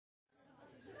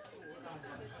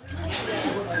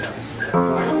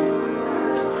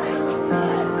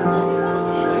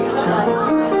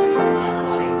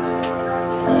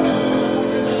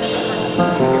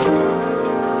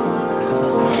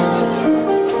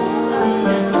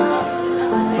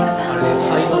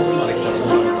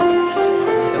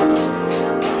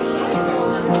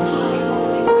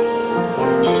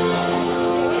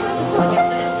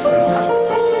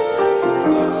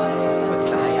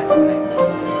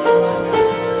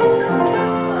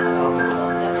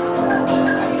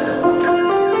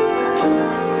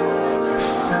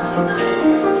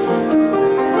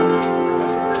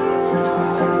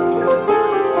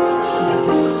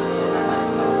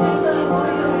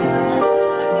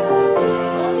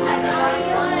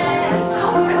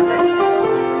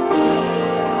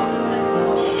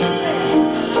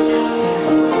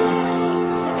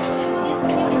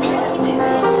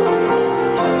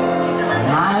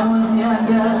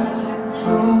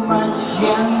so much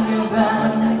younger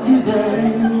than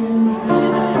today.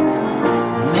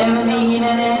 Never needed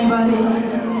anybody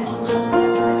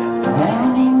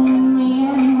having me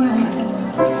anyway.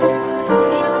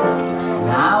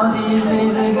 Now these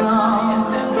days are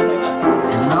gone,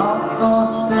 not for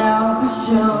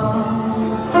self-assured.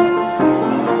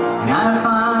 Now if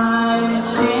I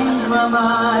change my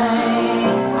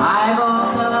mind, I've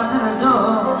opened up the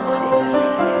door.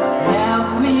 Help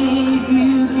me if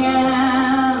you can,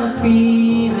 I'm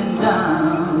feeling down.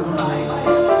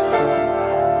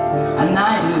 And I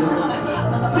do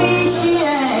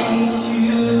appreciate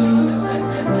you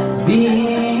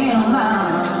being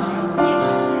alive.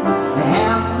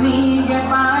 Help me get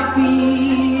my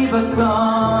feet back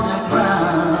on the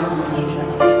ground.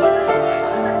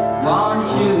 Won't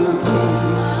you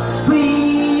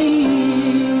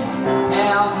please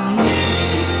help me?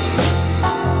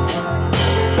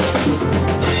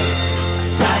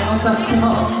 誰の助けも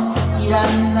いら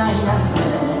ないなんて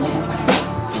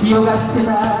強がってた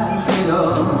けど、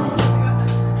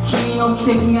君の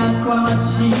奇跡がこの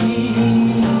街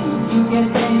に受け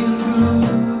てゆく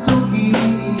時、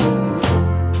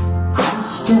愛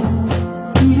して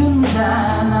いるんだ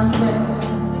なんて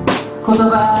言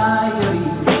葉より、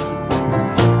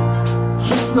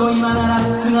きっと今なら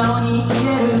素直に言え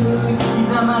る。ひ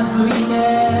ざまずいてで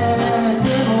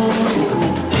も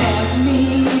Help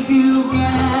me if you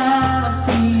can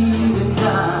feel it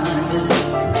down。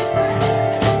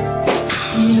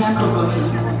 君がここに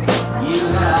い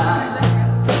るなら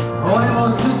俺も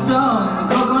ずっと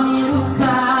ここにいるさ。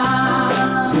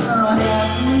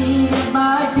 Help me get my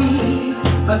feet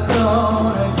back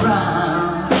on the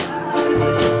ground.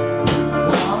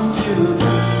 Won't you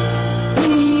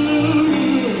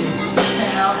please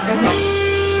help me?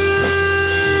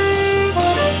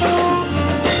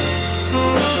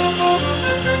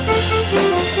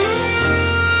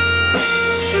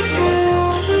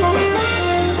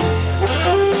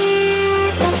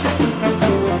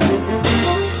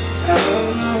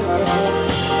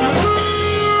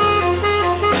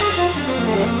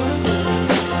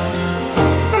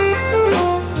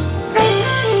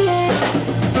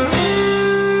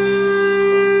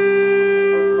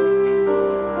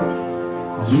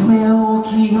 夢は大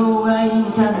きい方がいいん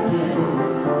だって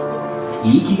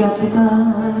言い違ってたけ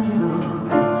ど、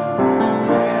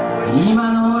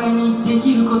今の俺にで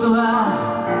きることは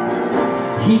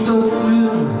一つ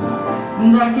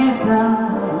だけさ。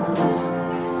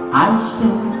愛して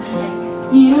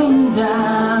いるんだ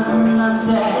なん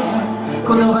て言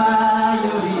葉よ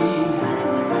り、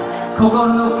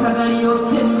心の飾りを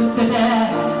全部捨てて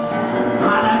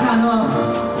裸の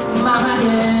ままで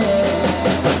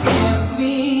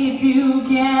If you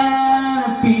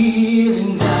can feel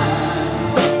it down。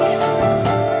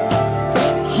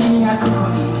 君がここ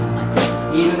に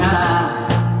いるなら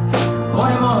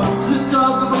俺もずっとこ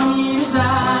こにいるさ。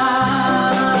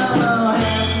 Help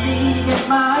me get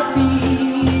my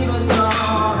feet back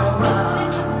on the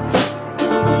ground.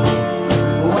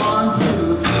 Won't you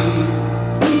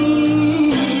please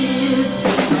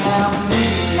help me?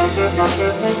 Won't you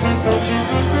please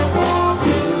help me? Won't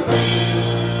you please?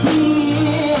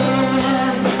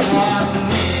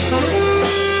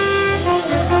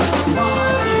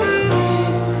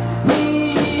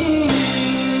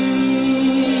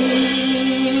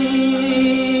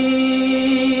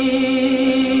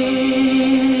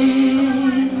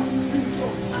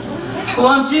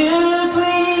 Won't you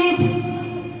please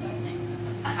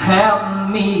help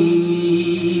me?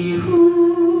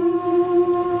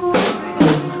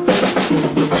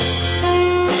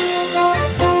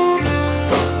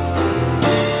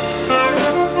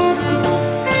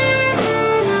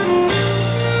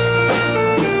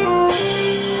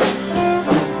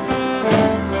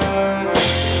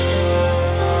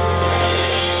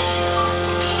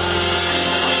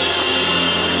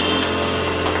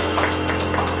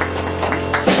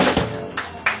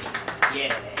 Yeah.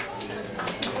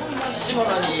 下野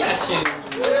に拍手。